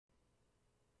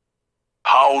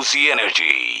House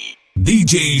Energy.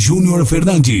 DJ Júnior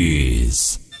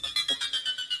Fernandes.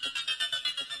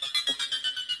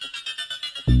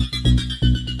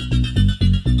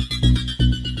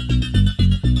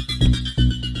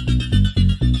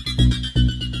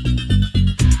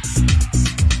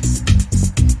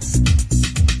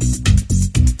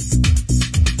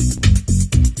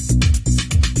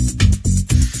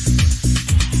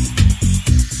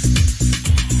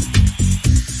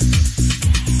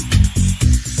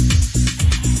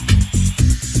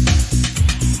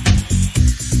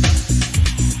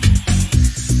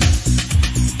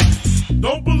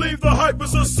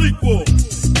 Sequel.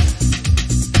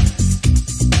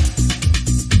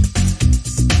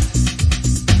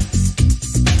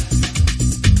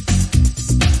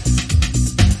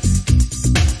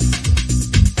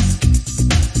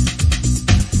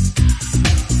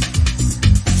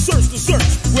 Search the search,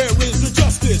 where is the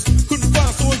justice? Couldn't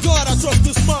find, so in God I trust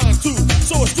this mind too.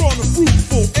 So it's strong and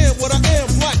fruitful, and what I am,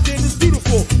 black and is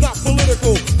beautiful. Not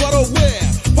political, but aware.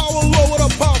 Power low with a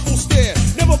powerful stare.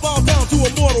 Never bow down to a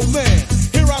mortal man.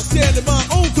 I stand in my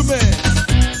own command.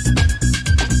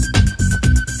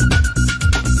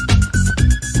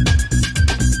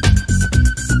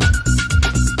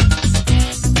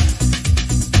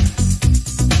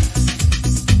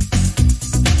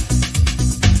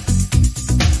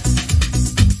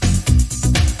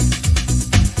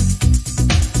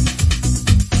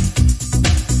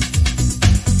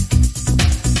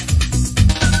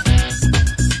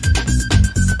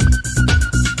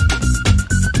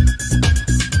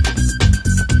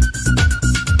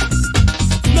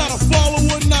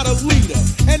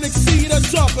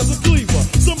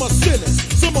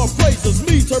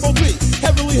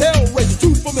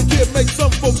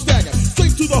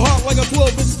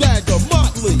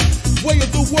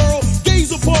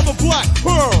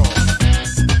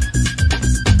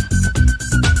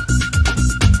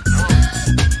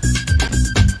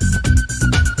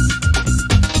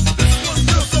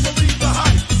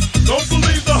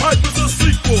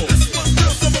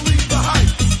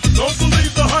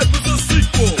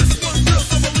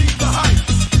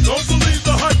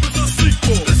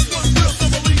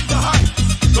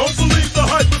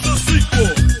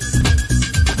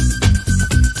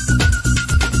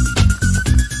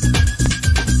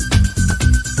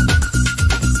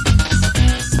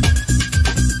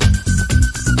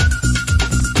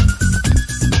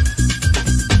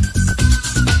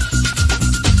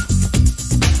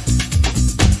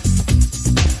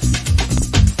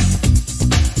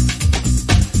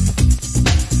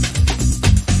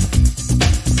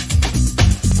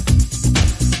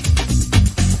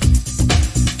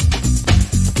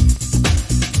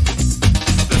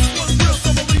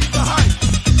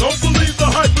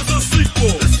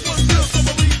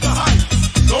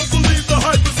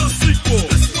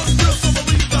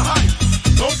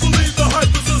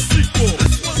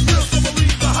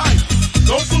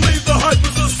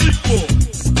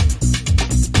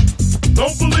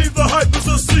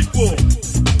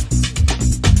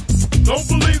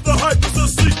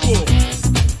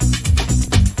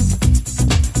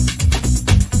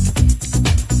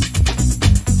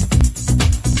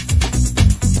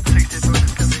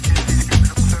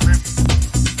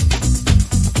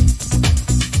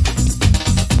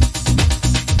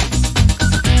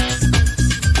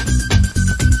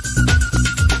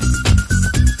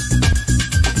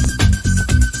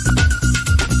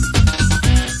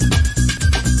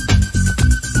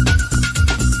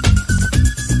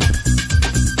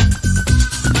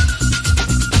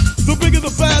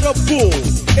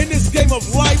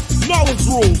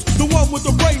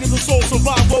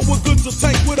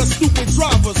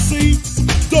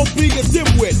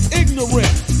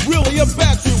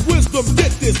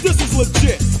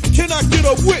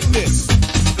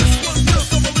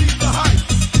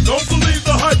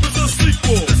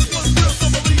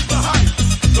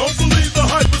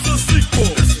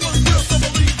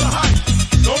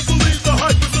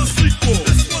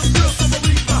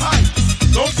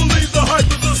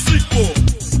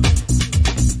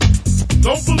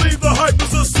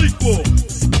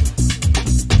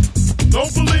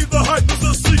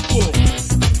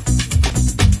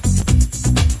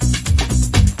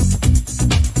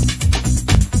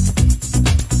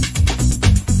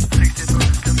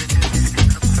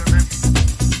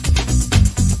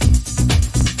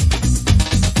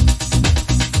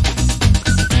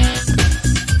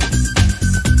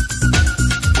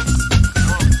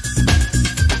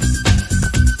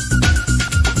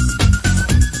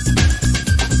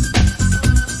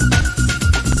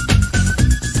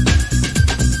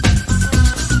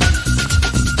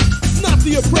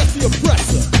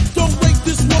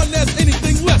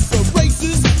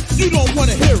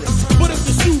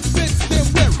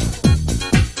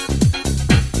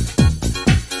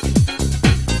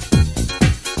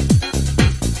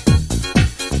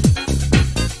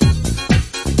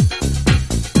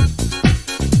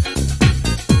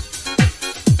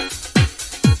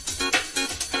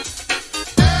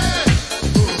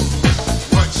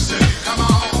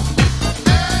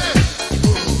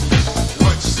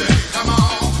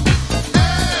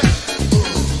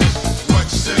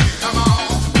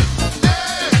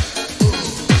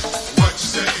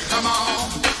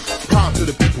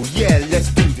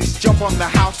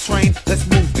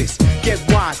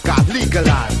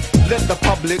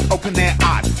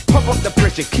 hot. Pump up the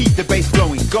pressure, keep the bass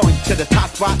flowing. Going to the top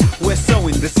spot, we're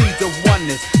sowing the seeds of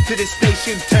oneness. To this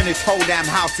station, turn this whole damn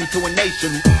house into a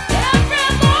nation.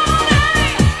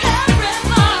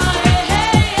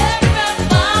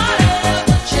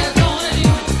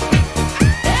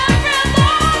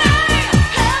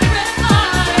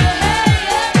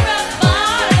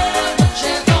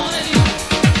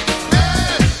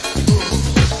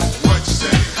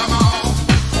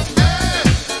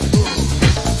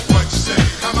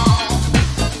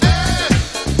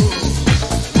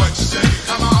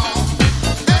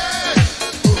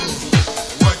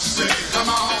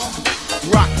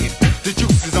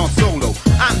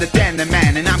 The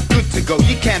man, and I'm good to go.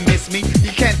 You can't miss me,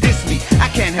 you can't diss me. I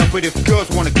can't help it if girls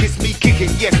wanna kiss me. Kick it,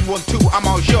 yes, 1, 2, I'm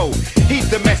on show. Heed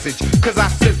the message, cause I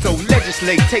said so.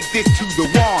 Legislate, take this to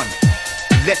the wand.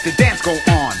 Let the dance go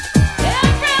on.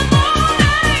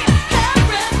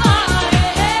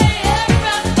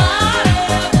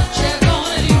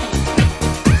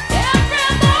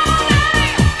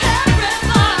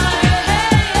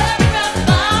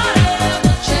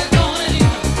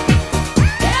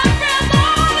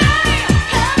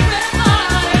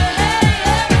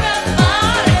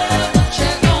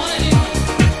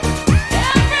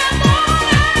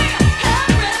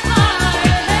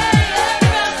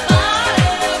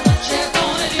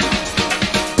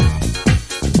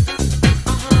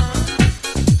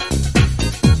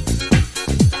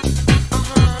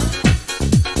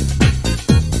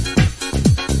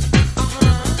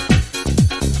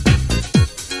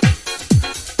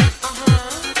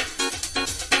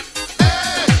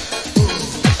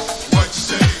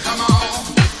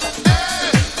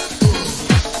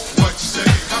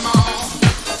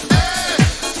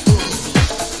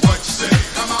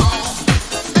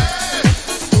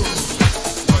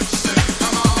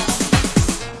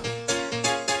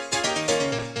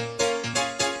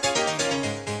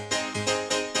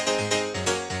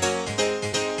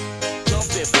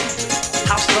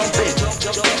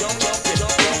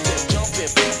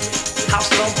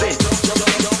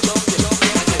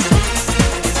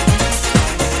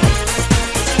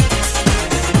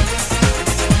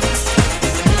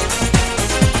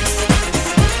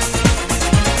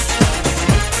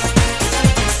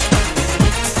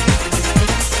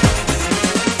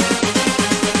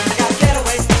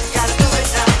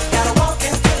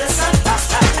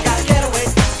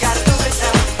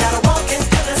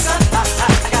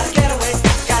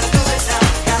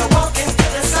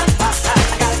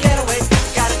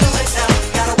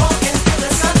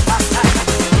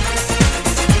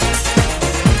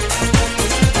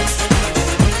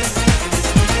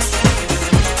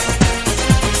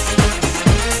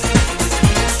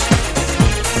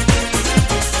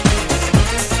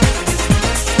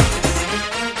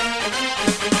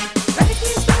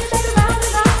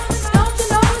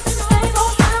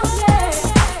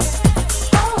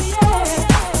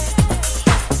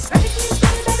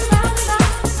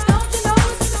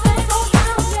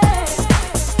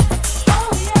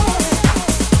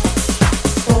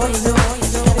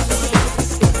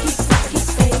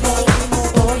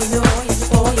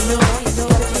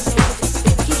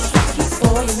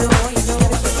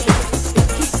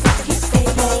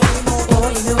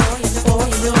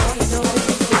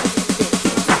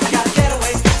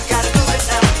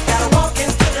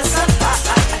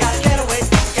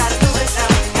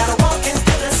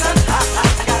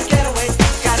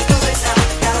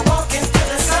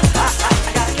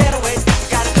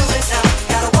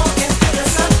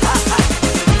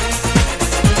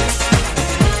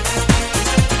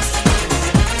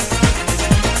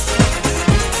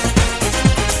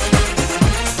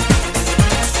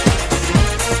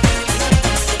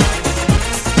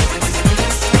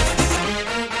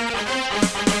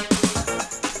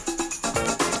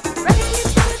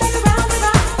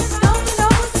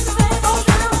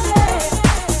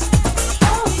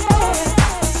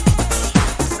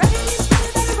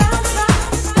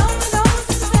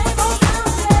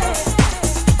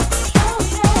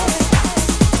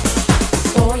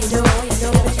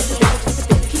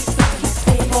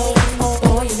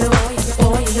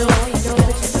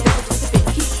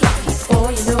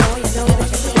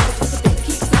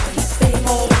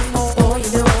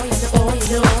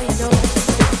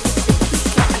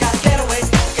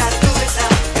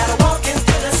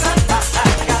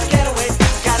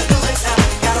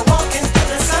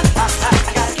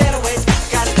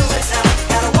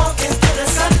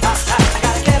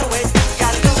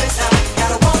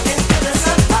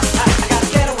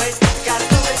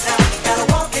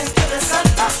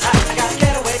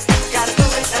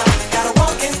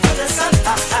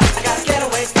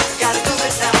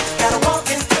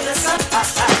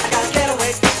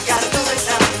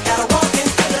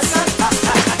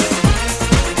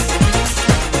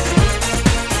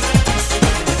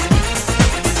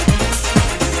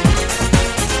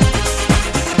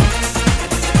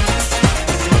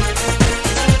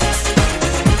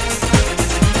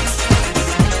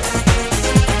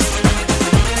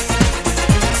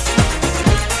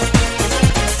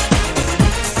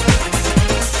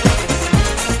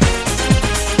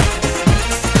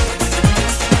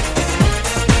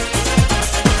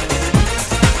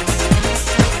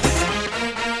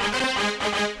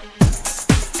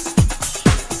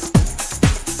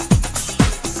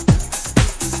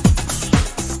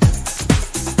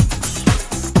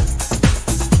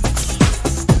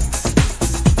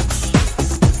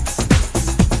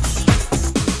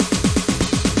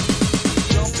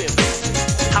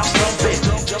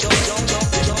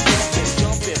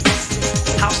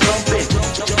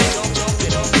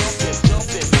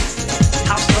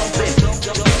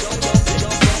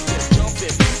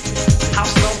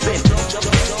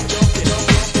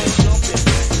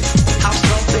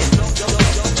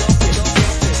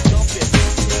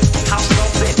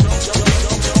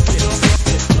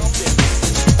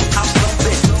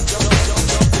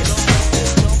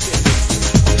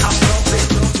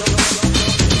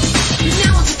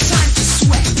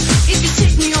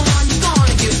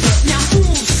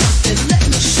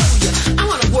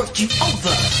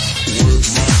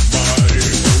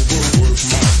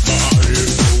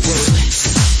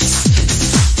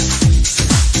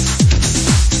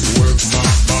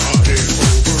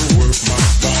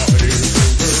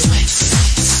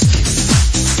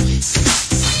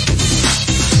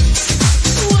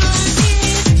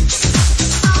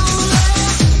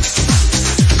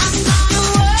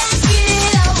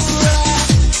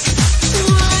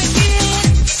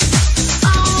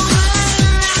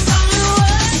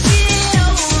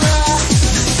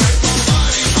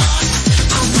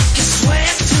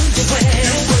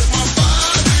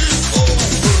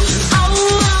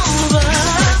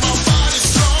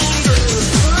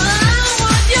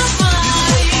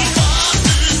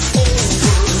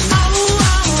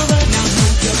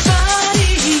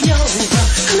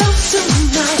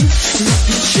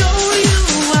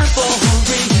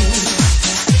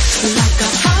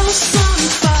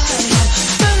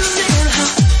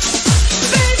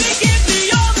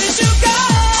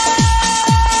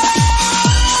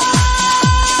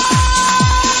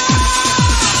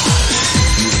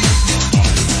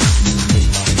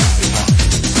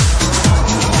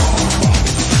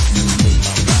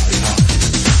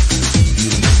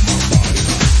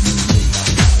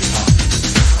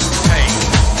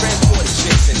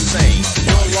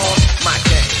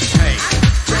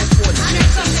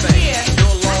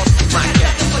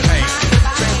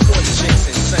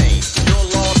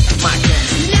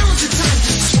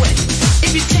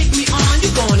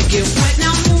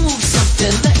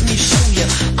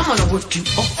 work you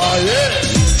over. Oh,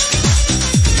 yeah.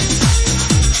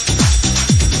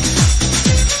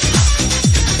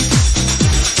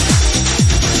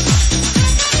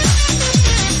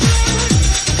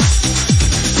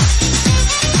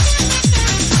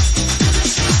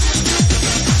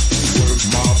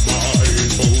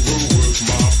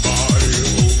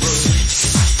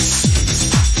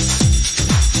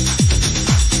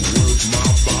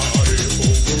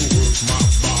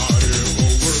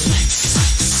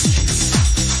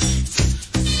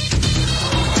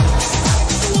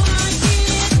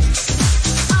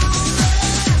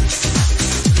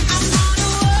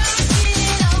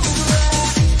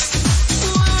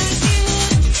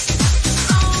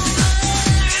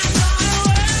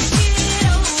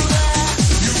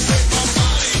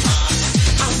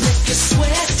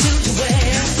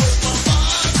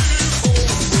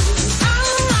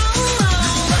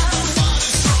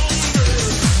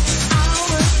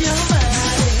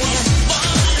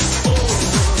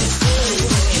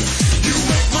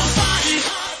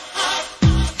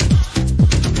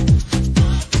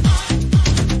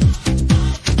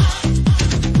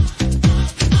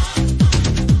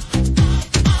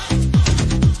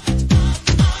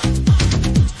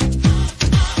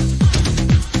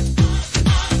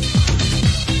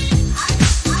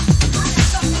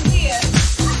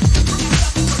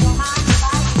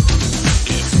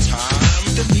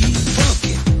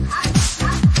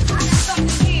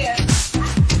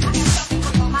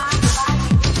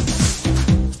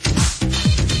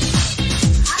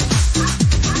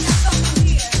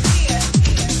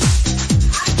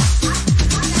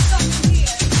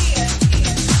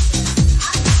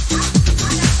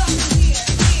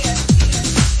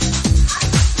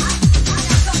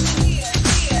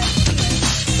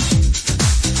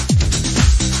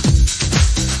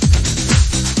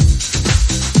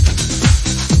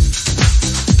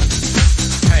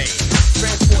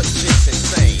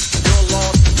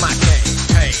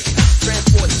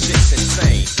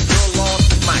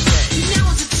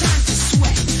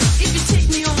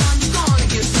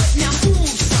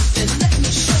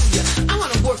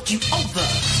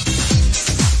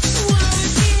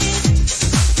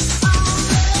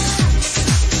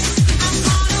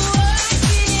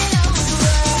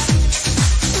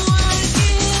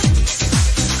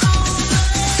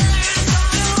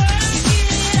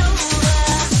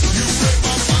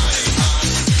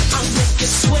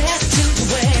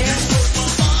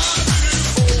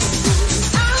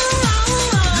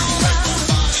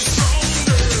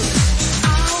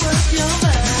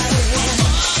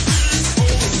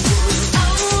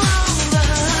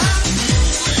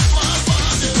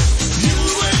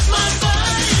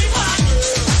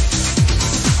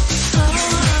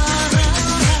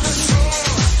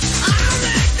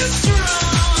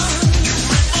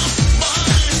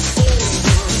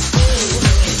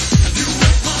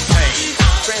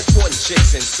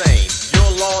 chicks insane.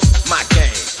 You're lost, my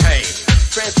game. Hey,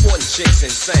 transporting chicks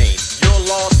insane. You're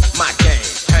lost, my game.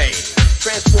 Hey,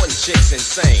 transporting chicks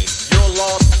insane. You're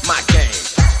lost, my game.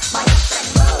 My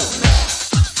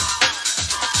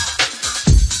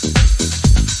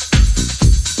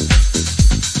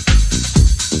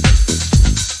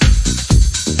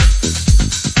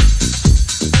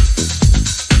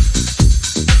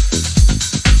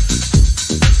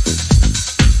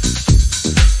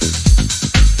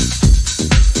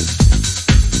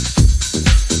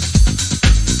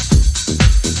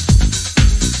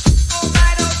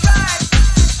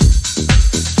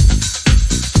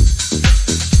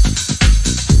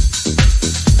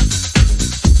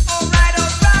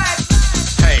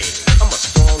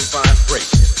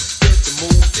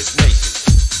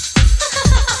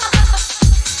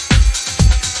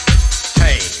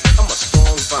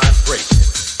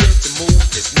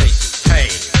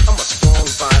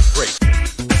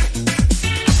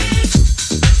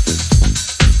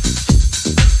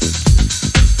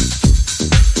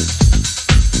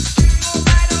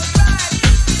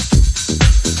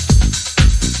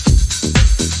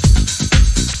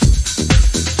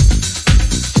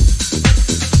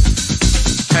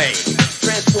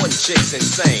chicks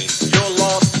insane. You're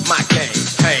lost, my game.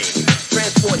 Hey,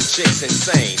 transporting chicks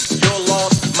insane. You're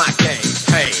lost, my game.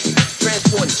 Hey,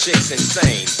 transporting chicks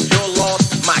insane. You're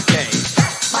lost, my game.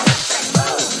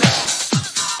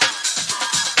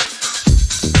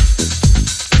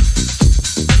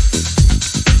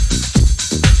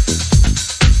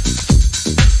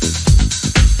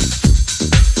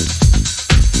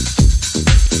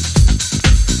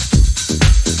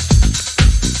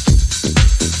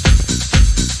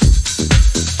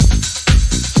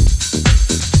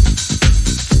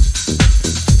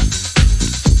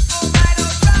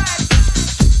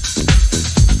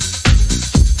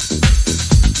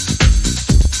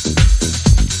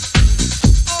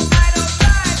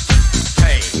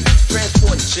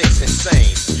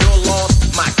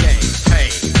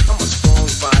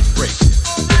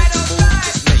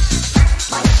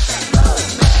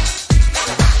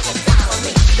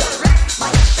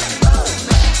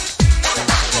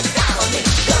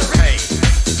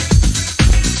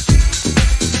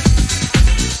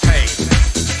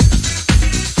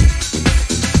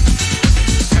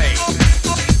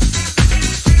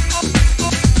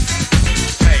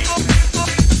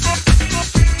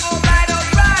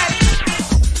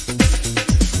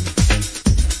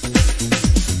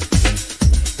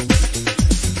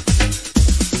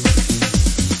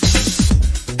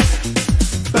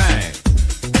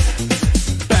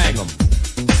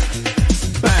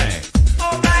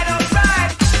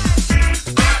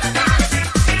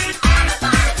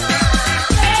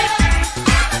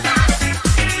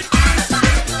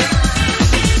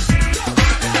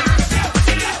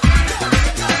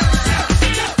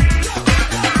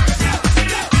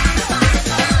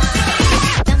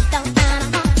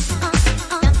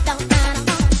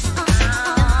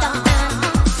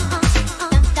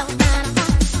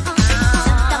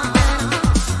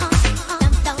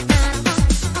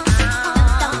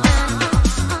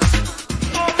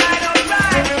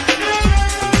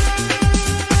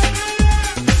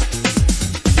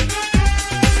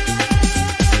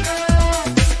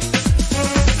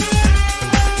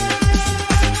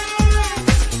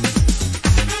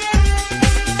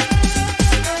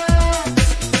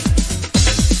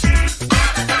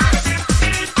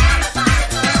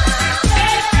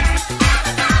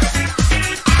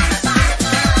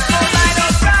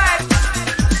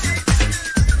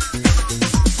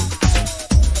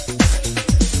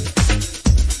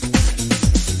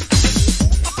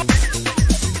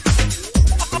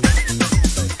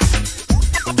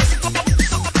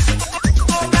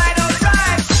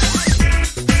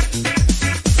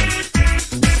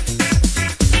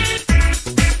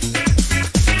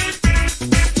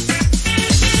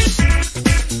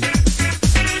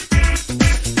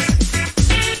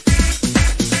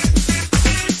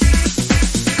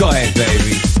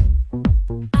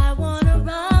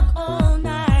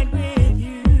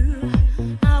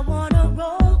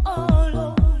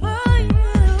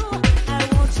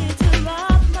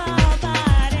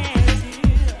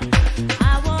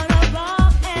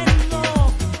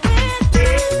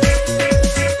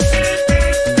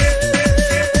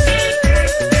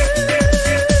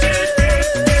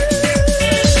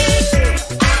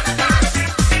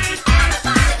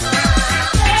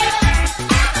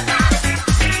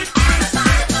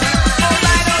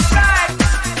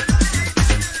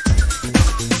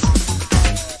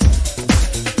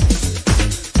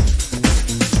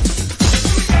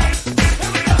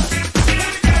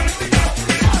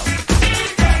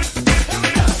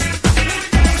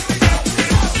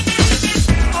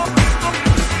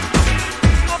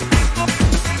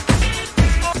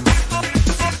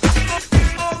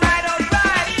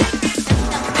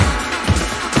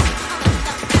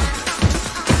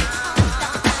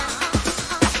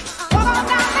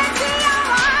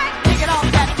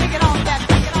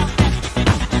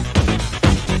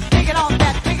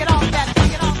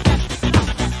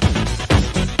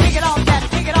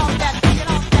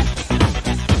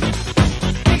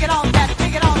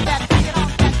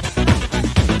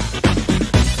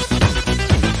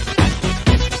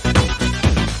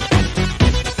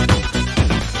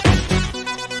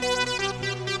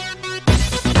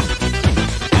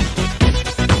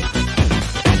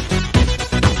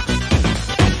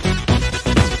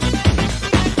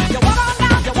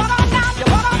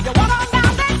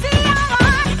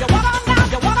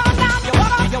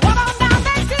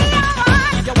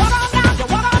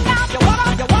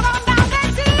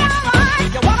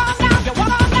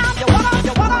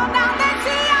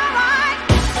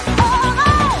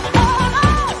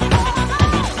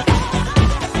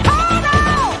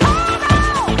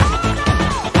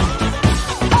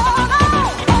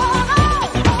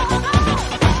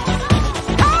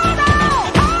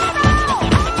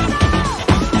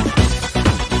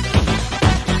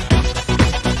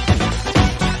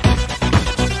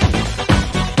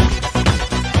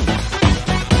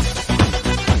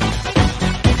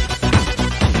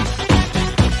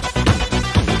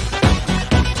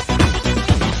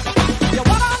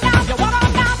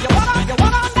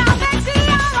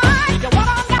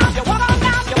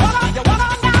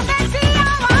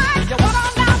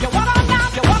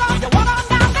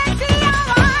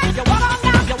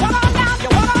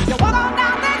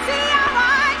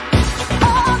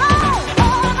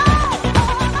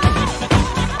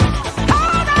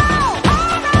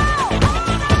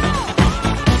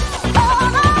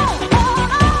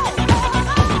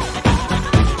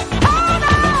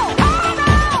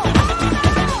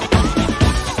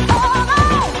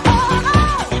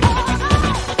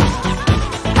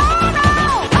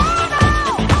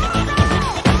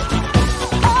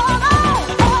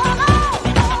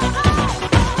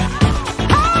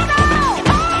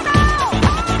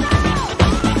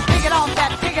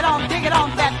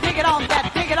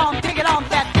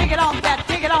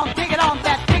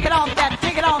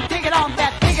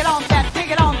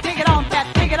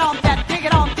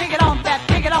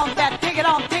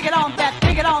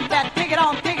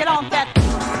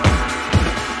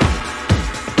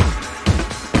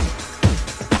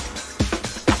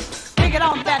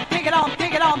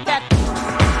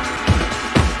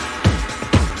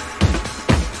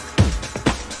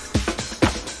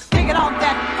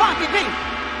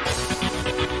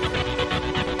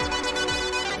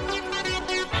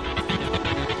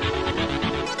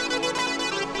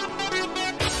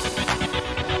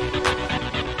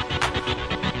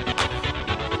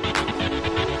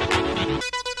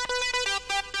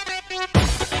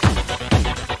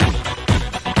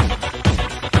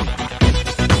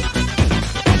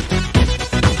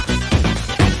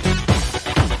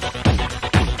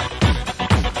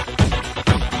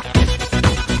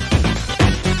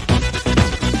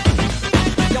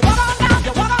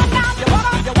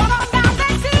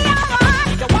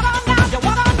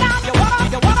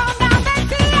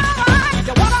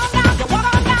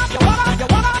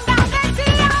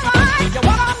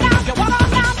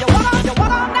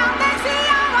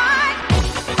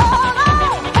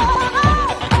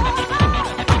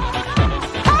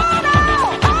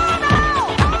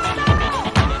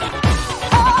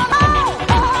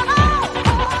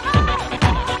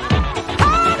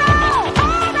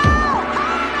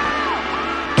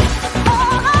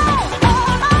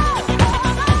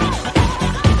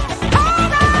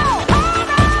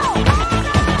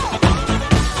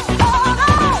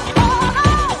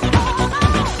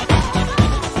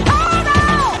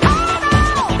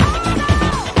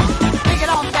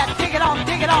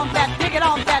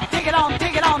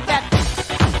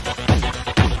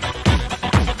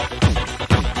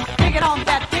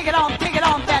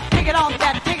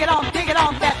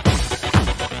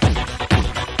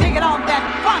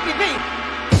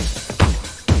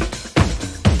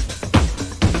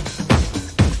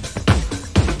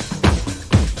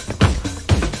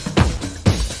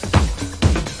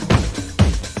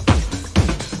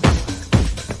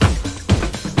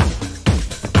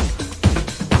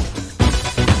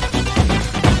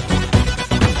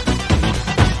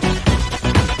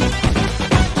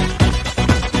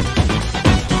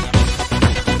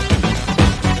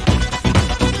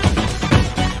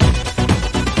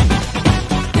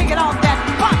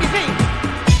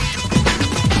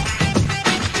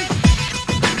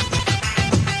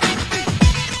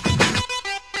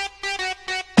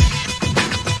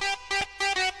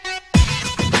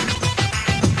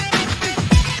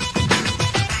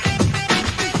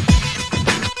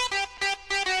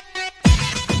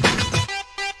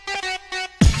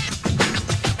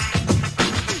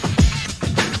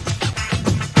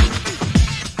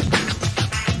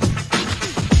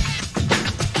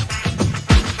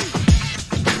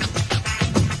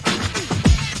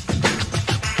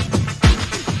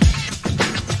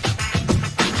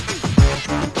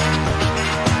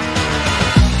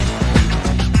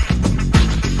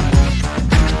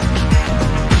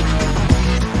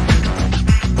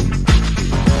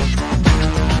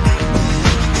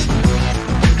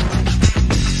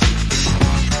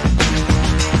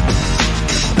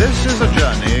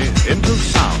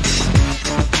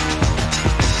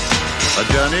 A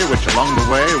journey which along the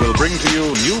way will bring to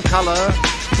you new color,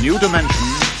 new dimension,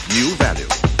 new value.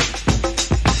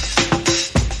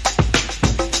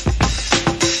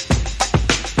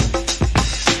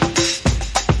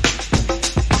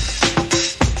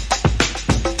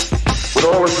 When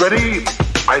all is ready,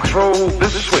 I throw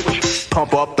this switch.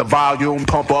 Pump up the volume,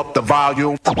 pump up the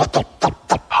volume.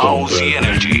 House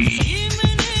Energy.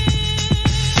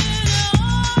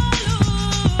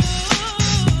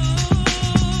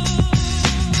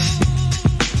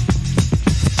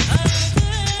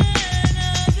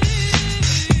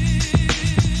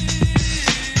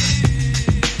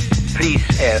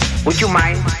 Please, would you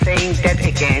mind saying that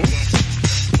again?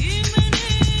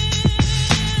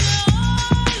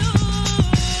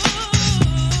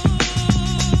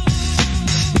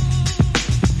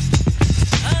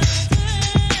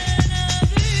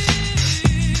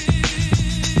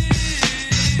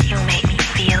 You make me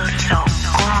feel so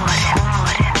good.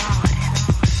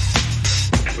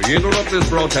 We interrupt this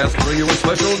broadcast to bring you a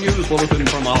special news bulletin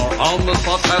from our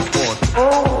on-the-spot passport.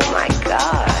 Oh my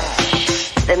gosh.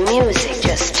 The music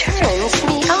just turns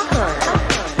me on.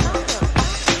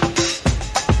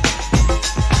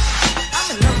 I'm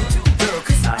in love with you, girl,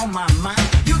 'cause you're on my mind.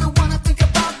 You're the one I think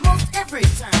about most every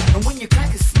time. And when you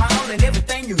crack a smile and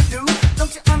everything you do,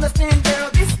 don't you understand, girl,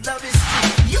 this love is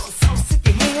true. You're so sick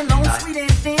of hand on sweet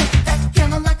and thin. That's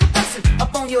kinda like a blessing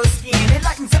up on your skin. It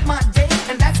lightens up my day,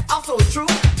 and that's also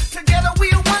true. Together we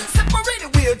are one, separated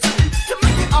we are two. To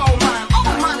make it all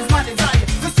mine is my desire.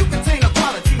 'Cause you contain a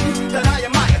quality that I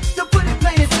admire. To put it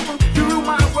plain and simple, you rule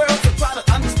my world, so try to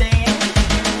understand.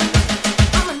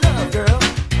 I'm in love, girl.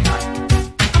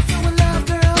 I'm so in love,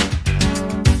 girl.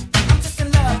 I'm just in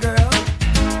love, girl.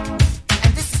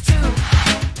 And this is true.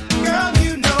 Girl,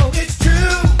 you know it's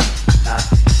true.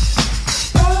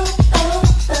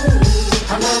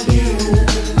 I love you.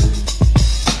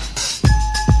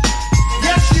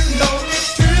 Yes, you know it's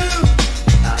true.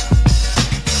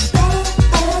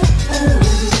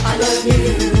 I love you.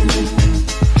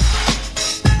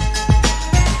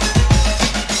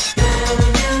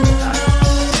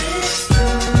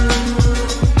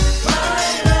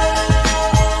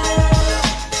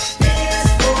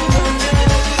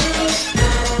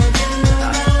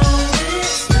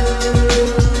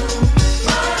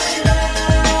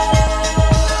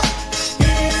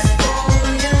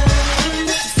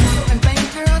 And baby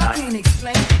girl, I can't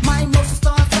explain. My emotions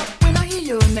start up when I hear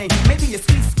your name. Maybe your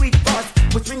sweet, sweet thoughts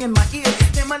was ringing my ears.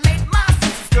 Stimulate my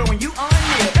senses, girl, when you are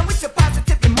near. And with your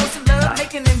positive emotion, love,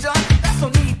 making and joy, that's no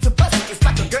need to bust it. It's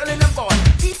like a girl and a boy.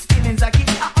 These feelings I get,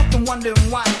 I often wonder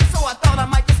why. So I thought I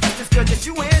might discuss this, girl, just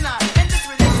you and I. And this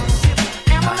relationship,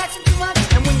 am I asking too much?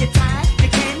 And when you're tired, you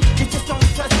can, you just don't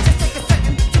trust. Just take a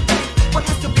second to think what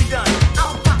has to be done.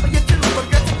 I'll pop for you too, but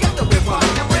girl, together we're one.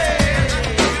 Now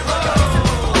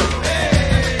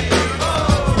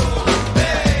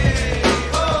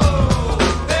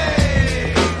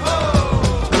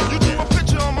You drew a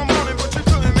picture on my morning, but you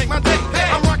couldn't make my day.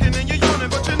 I'm rocking and you're yawning,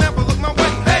 but you never look my way.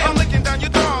 I'm looking down your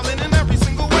darling in every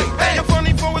single way. You're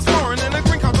funny for it's foreign and a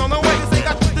green card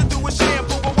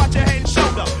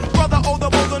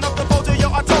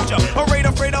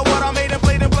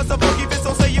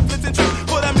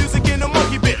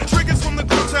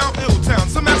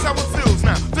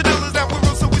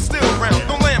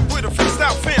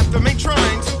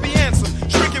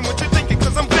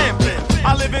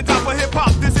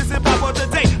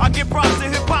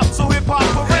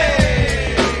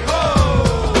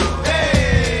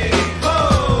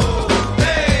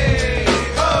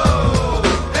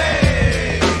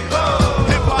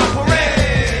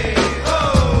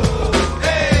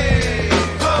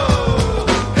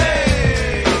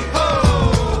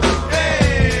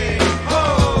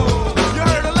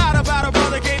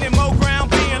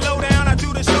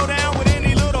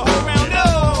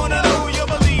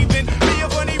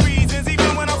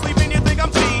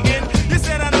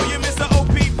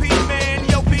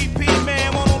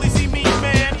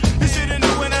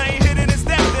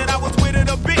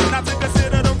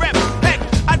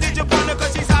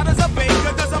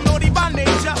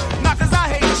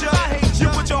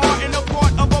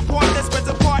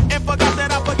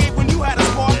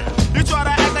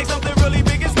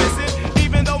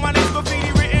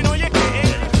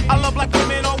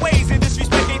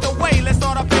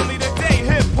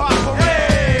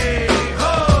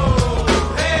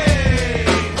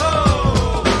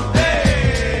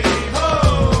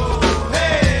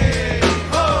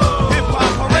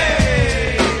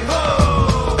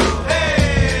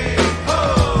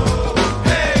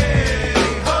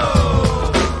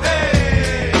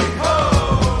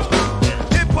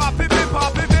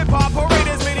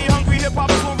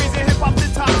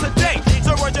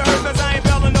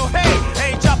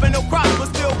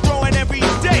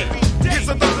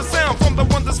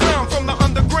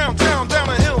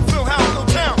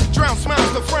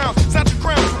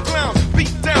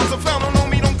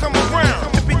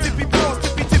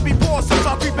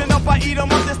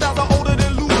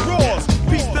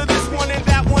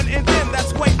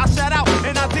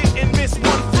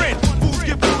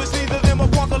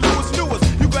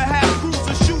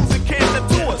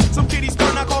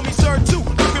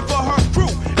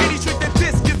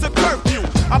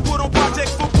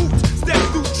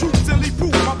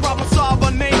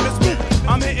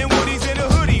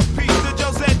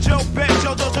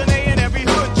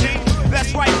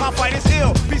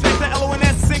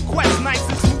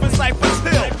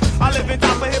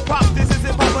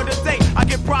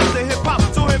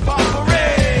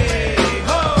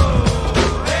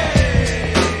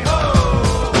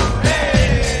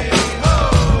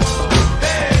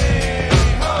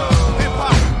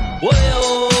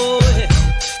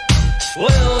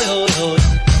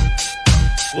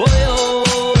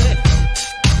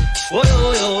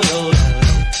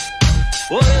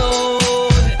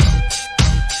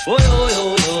Oh,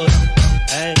 oh, oh,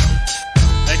 hey,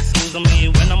 excuse me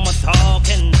when I'm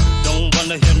talking. Don't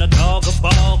wanna hear no dog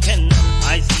barking.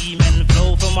 I see men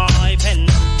flow from my pen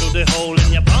to the hole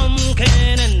in your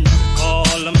pumpkin and call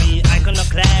me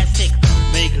iconoclastic.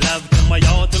 Make love to my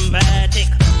automatic.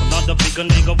 Another bigger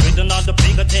nigga with another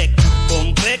bigger tick.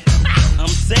 Boom click, I'm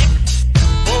sick.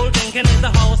 Old thinking is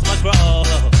the house my grow.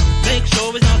 Make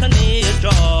sure it's not an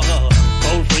eardrum.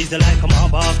 Cold freezer like a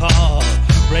mobber car.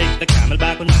 Break the camel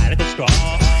back with my little straw.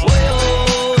 Whoa,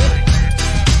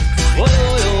 whoa,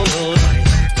 whoa,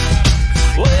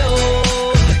 whoa, whoa.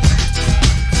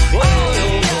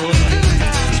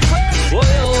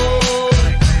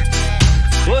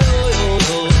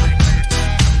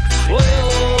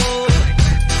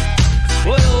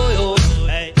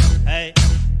 Hey, hey.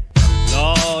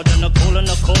 Lord, in the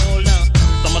cold now.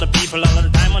 Some of the people all of the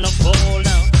time on the cold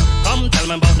now. Come tell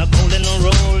me about the cold in the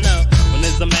roll now. When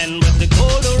is the man with the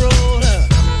cold roller?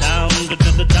 Down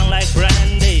to the down like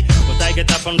brandy. But I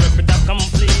get up and rip it up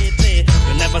completely.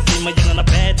 You never see me in a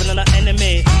bed than an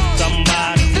enemy.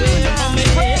 Somebody wait for me.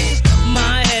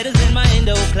 My head is in my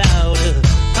Indo cloud.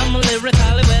 I'm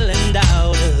lyrically well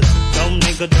endowed. Don't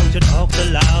nigga, don't you talk so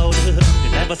loud.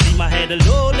 You never see my head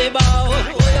lowly bowed.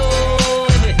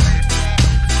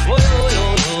 Oh, oh,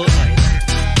 oh, oh.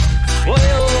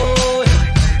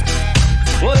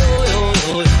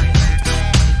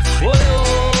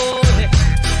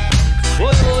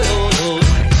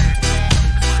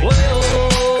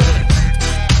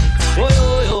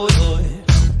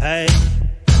 Hey,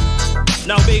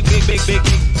 now big respect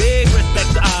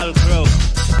to all crew.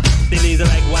 Still easy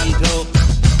like 1, 2.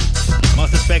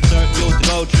 Must respect our crew to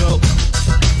go through.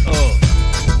 Oh,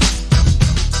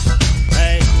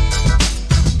 hey.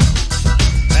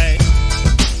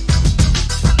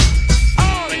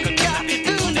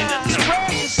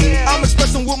 I'm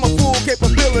expressing with my full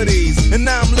capabilities, and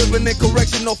now I'm living in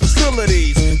correctional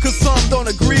facilities. Cause some don't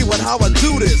agree with how I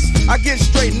do this. I get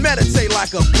straight and meditate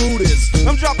like a Buddhist.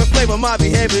 I'm dropping flavor, my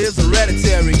behavior is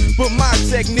hereditary, but my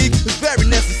technique is very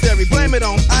necessary. Blame it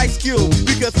on Ice Cube,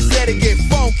 because he said it get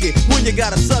funky when you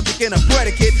got a subject and a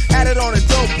predicate. Add it on a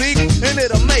dope beat, and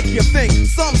it'll make you think.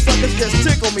 Some suckers just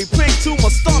tickle me pink to my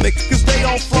stomach, cause they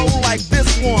don't flow like this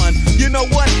one. You know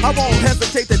what? I won't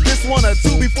hesitate to diss 1 or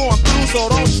 2 before I'm through, so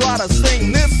don't try to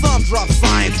sing this. Some drop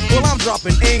science, well I'm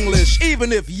dropping English,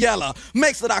 even if Yella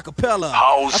makes it a cappella.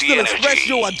 I still express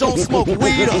you, I don't smoke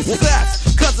weed or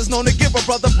sex, cause it's known to give a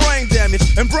brother brain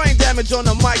damage, and brain damage on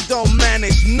the mic don't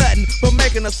manage nothing but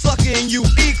making a sucker in you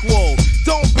equal.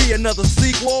 Don't be another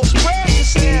sequel. Spread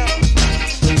yourself.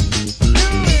 Do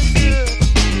it good.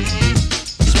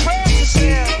 Spread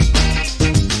yourself.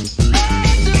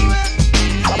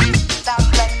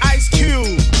 Ice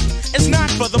Cube, it's not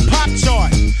for the pop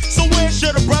chart. So where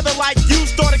should a brother like you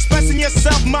start expressing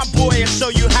yourself, my boy, and show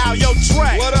you how? Yo,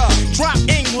 Trey, what up? Drop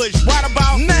English right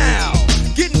about now.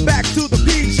 Getting back to the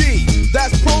PG,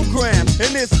 that's programmed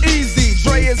and it's easy.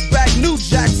 Dre is back, new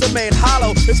jacks are made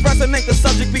hollow. Expressing ain't the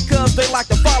subject because they like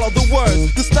to follow the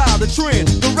words, the style, the trend.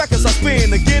 The records I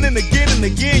spin again and again and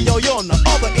again. Yo, you're on the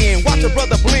other end. Watch a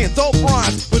brother blend, dope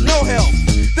rhymes with no help.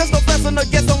 There's no guessing or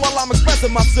guessing while I'm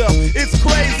expressing myself. It's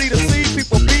crazy to see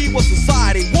people be what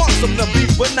society wants them to be,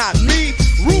 but not me.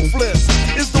 Ruthless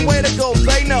is the way to go,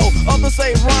 they know. Others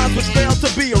say rhymes which fail to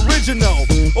be original,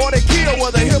 or they kill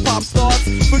where the hip-hop starts.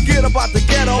 Forget about the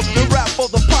ghetto and rap for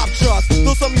the pop charts.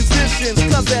 Though some musicians,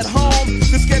 cause at home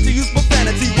they're scared to use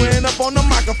profanity when up on the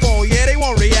microphone. Yeah, they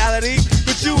want reality,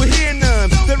 but you hear none.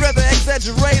 They'd rather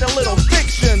exaggerate a little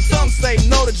fiction. Some say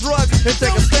no to drugs and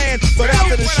take a stand, but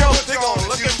after the show they're gonna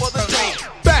looking for the thing.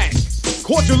 Bang!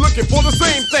 Caught you looking for the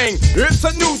same thing. It's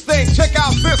a new thing. Check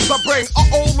out this I bring.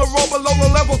 The roll below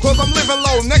the level, cause I'm living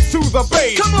low next to the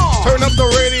base. Come on! Turn up the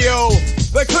radio.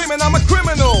 They're claiming I'm a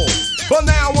criminal, but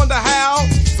now I wonder how.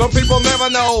 Some people never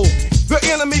know. The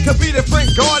enemy could be the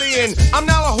Frank Guardian. I'm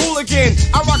not a hooligan.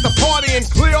 I rock the party and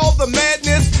clear all the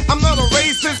madness. I'm not a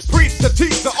racist. Preach to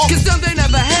teach the cause some they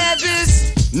never had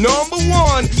this. Number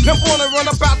 1, them wanna run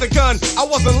about the gun. I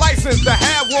wasn't licensed to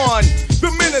have one.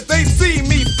 The minute they see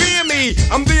me, fear me.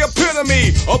 I'm the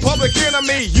epitome, a public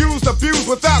enemy. Used, abused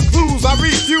without clues. I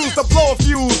refuse to blow a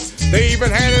fuse. They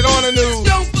even had it on the news.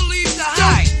 Don't believe the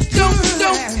hype. Don't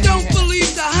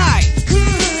believe the hype.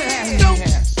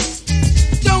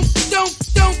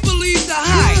 Don't believe the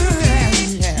hype.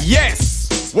 Yes.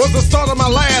 Was the start of my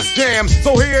last jam,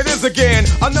 so here it is again,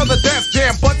 another Def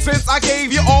Jam. But since I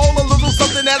gave you all a little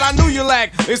something that I knew you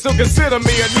lacked, they still consider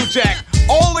me a new jack.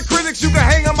 All the critics you can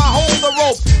hang on my hold the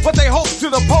rope, but they hope to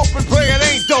the Pope and pray it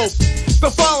ain't dope. The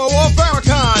follower of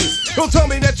Farrakhan, don't tell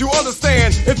me that you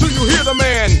understand until you hear the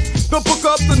man. The book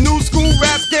up the new school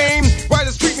rap game.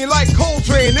 Writers treat me like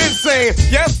Coltrane, insane.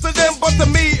 Yes to them, but to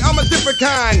me, I'm a different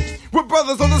kind. We're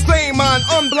brothers on the same mind,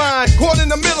 unblind, caught in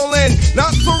the middle and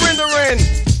not surrendering.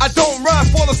 I don't rhyme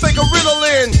for the sake of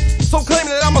riddling. So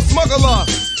claiming that I'm a smuggler.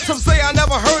 Some say I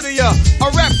never heard of ya. A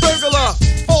rap burglar,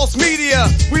 false media.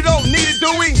 We don't need it,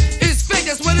 do we? It's fake,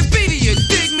 that's what it be to you.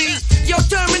 Dig me? Yo,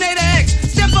 Terminator X,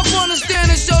 step up on the stand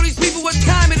and show these people what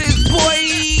time it is, boy.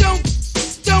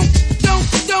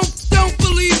 Don't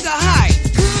believe the hype.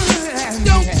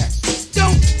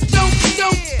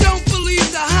 Don't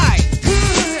believe the hype.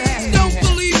 Don't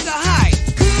believe the hype.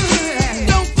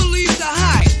 Don't believe the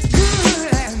hype.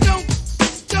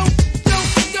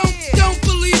 Don't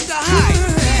believe the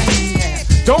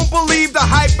hype. Don't believe the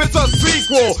hype, it's a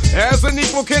sequel. As an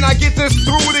equal, can I get this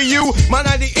through to you? My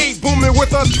 98 booming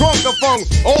with a trunk of funk.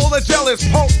 All the jealous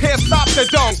punks can't stop the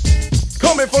dunk.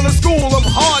 Coming from the school of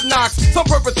hard knocks, some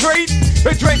perpetrate.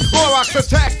 They drink Clorox,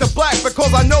 attack the black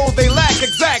because I know they lack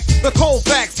exact the cold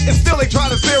facts, and still they try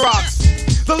to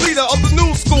Xerox. The leader of the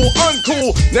new school,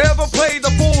 uncool, never played the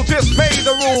fool, just made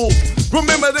the rules.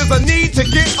 Remember, there's a need to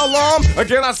get alarm.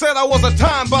 Again, I said I was a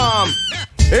time bomb.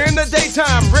 In the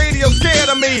daytime, radio scared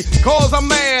of me, cause I'm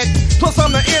mad. Plus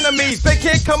I'm the enemy, they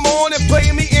can't come on and play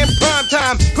me in prime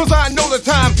time, cause I know the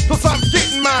time, plus I'm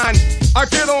getting mine. I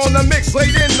get on the mix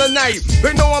late in the night.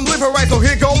 They know I'm living right, so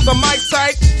here goes the mic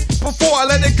sight. Before I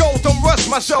let it go, don't rush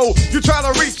my show. You try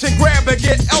to reach and grab and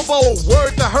get elbow.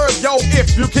 Word to Herb, yo,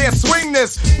 if you can't swing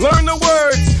this, learn the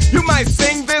words. You might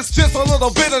sing this, just a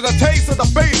little bit of the taste of the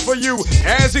bass for you.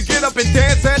 As you get up and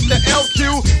dance at the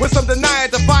LQ, with some deny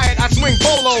it, defy it, I swing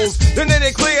bolos. Then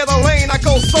they clear the lane, I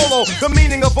go solo. The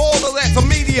meaning of all of that to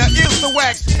media is the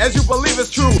whack. As you believe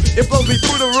it's true, it blows me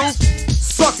through the roof.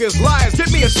 Suckers, liars,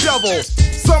 give me a shovel.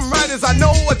 Some writers I know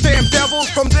are damn devils.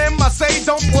 From them I say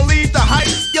don't believe the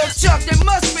hype. Yo, Chuck, they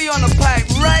must be on the pipe,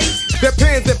 right? Their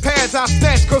pens and pads I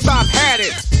snatch cause I've had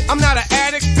it. I'm not an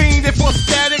addict, fiending for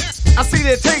static. I see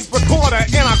their tape recorder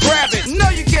and I grab it.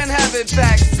 No, you can't have it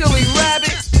back, silly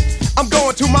rabbit. I'm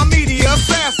going to my media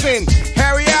assassin,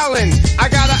 Harry Allen. I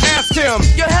gotta ask him.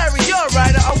 Yo, Harry, you're a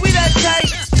writer, are we that tight?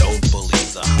 Don't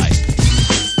believe the hype.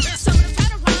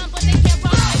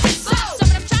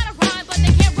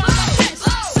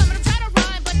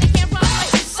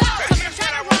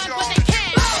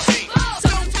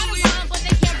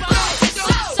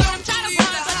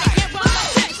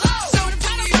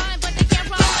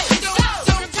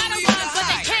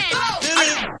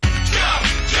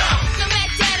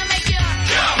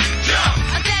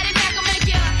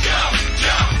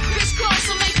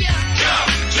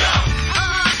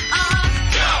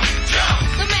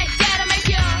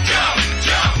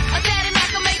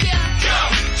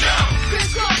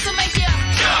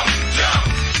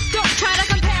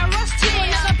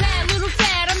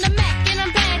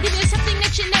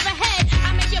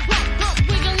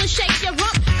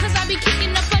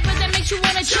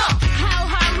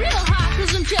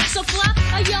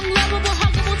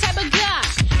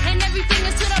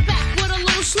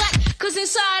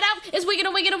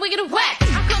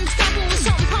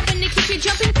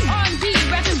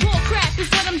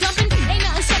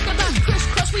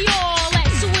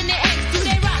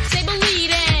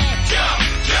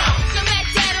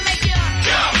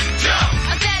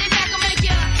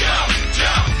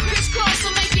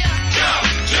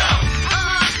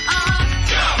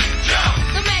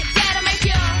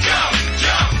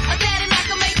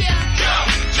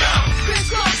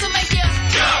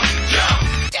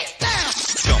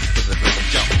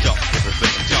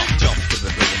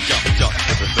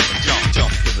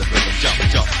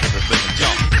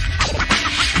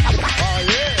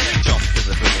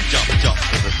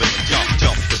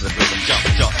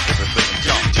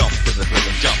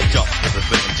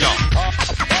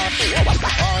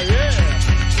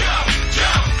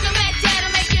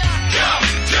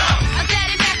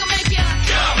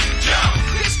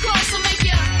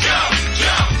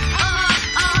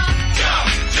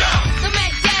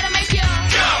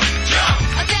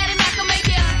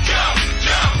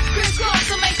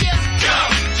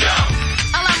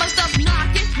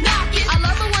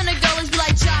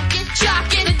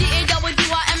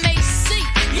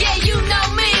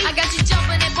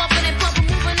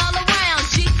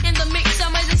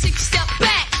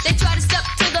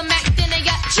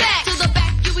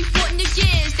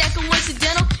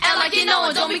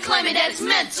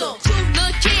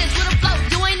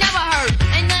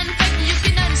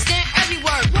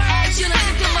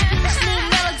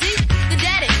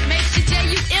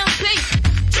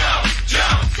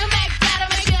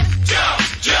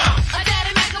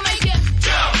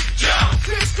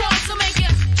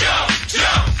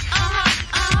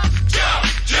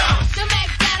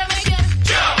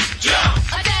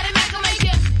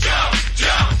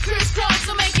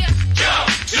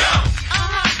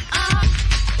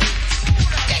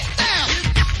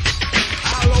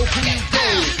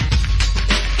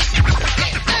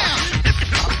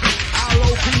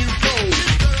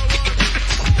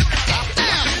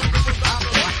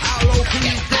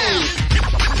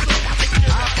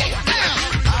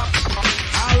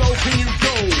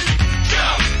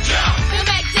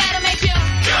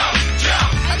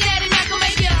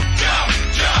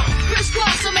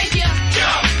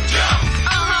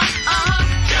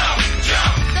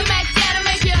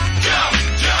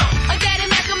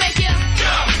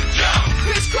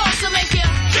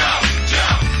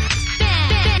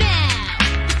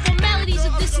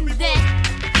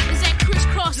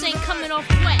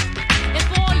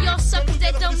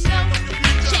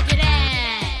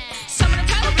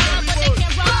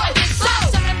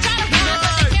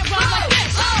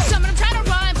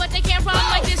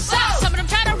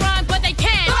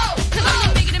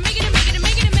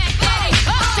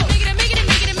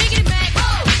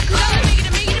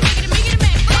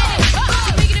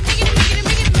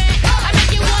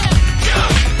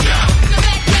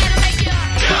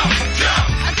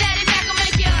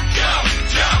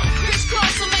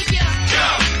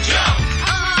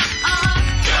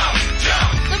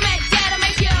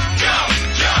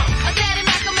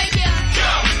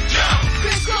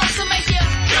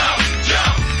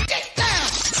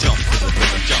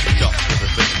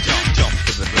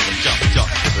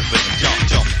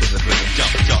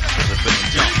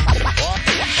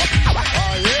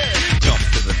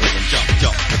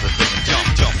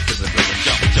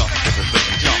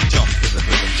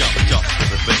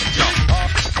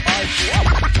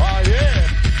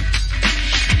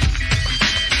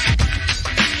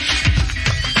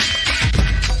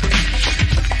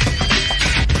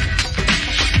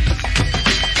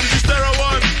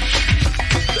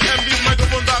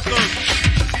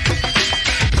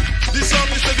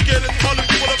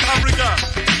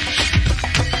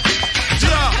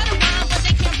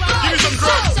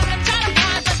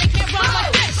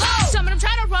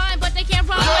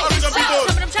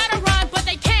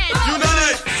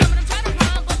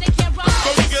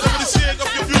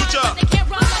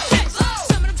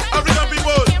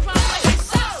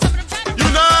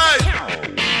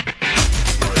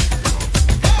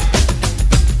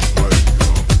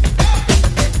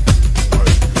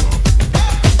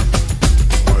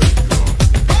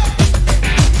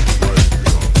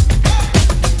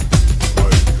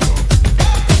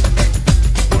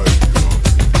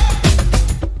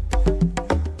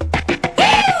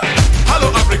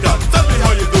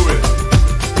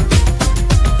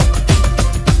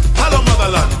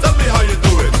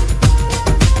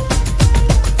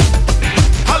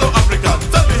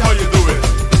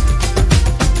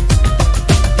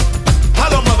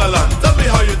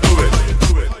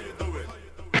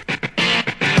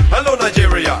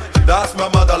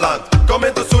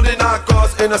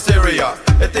 in Assyria.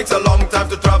 It takes a long time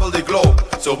to travel the globe.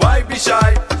 So why be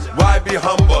shy? Why be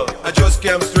humble? I just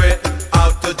came straight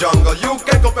out the jungle. You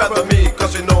can't compare to me,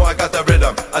 cause you know I got the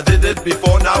rhythm. I did it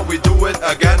before, now we do it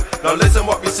again. Now listen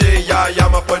what we say, yeah,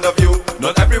 my point of view.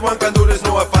 Not everyone can do this,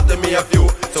 no, I fatter me a few.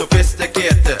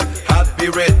 Sophisticated, had be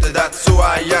rated, that's who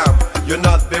I am. You're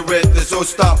not berated, so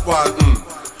stop one.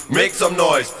 Make some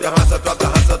noise. De Hansa trap,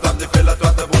 de Fela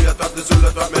trap, de Boeia trap, de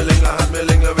Zula trap, Melingla, had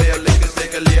Melingla, way a link is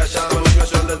take a Leah, Shama, Luka,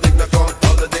 Shona, Digna, Kong,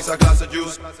 all the dicks are glass of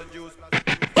juice.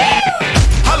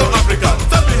 Hello Africa,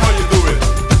 tell me how you do it.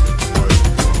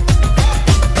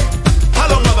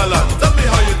 Hello motherland, tell me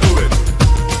how you do it.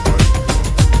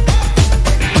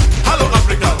 Hello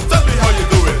Africa, tell me how you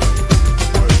do it.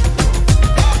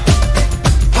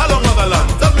 Hello motherland,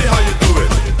 tell me how you do it.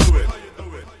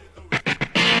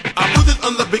 I put it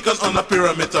on the beacon on the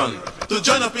pyramid on to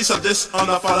join a piece of this on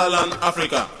a fatherland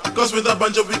Africa. Cause with a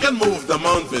banjo we can move the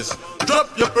mountains. Drop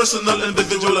your personal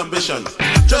individual ambition.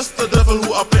 Just the devil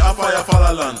who appear a fire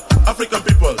fatherland. African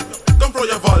people, come from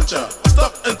your vulture.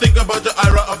 Stop and think about the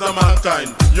era of the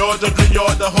mankind. You're the dream,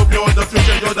 you're the hope, you're the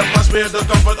future, you're the past, we're the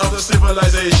comfort of the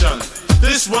civilization.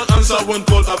 This one answer, one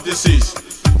call of disease.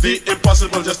 The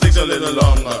impossible just takes a little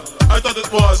longer. I thought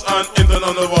it was an Indian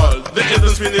on the wall. The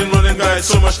Indian spinning running guide,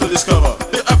 so much to discover.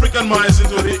 The African mind seems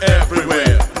to be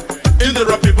everywhere. In the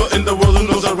rap people in the world who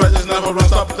knows the right is never wrong.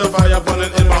 Stop the fire burning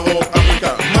in my home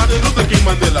Africa. Martin Luther King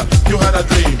Mandela, you had a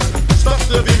dream. Stop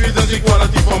the dividends,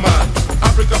 equality for man.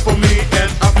 Africa for me and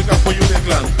Africa for you, the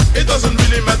clan. It doesn't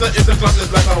really matter if the cloth is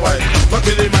black or white. What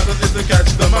really matters is to catch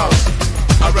the mouse.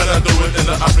 I'd rather do it in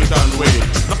the African way.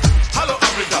 Hello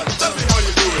Africa, tell me how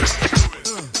you do it.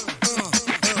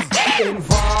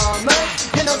 Informer,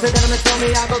 you know say that I'm a stormy,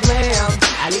 I go glam.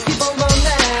 I keep on going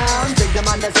down. Take the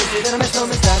man that says that I'm a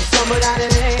stormy, stab somewhere down in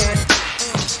it.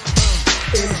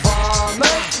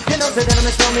 Informer, you know say that I'm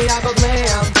a stormy, I go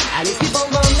glam. I keep on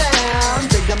going down.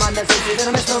 Take the man that says that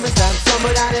I'm a stormy, stab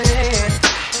somewhere down in it.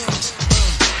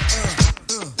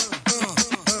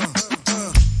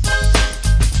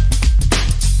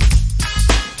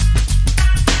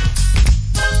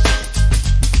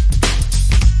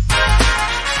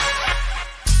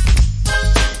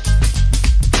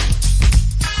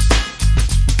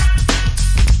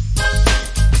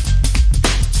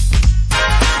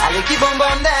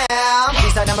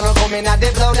 They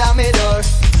blow down my door.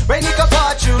 Rain it come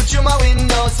pour through my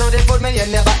window. So they put me in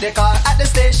the back the car at the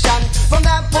station. From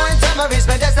that point on I reach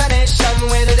my destination.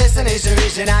 Where the destination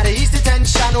region out of east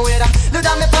detention. Where I look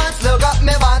down my pants, look up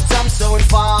my bottom. So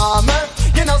informer,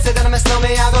 you know say that I'm a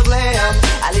snowman, I go glam.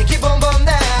 I like keep boom boom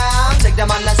down. Take the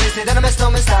man that says that I'm a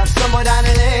snowman, stop somewhere down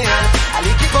the lane. I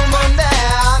like keep boom boom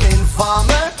down.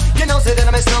 Informer, you know say that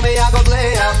I'm a snowman, I go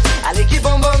glam. I like keep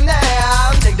boom boom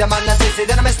down. Take the man that says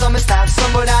that I'm a snowman, stop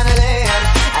somewhere down the lane.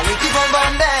 I like keep boom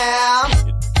boom down.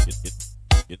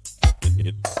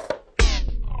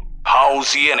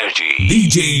 House Energy.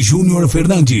 DJ Junior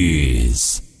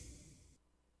Fernandes.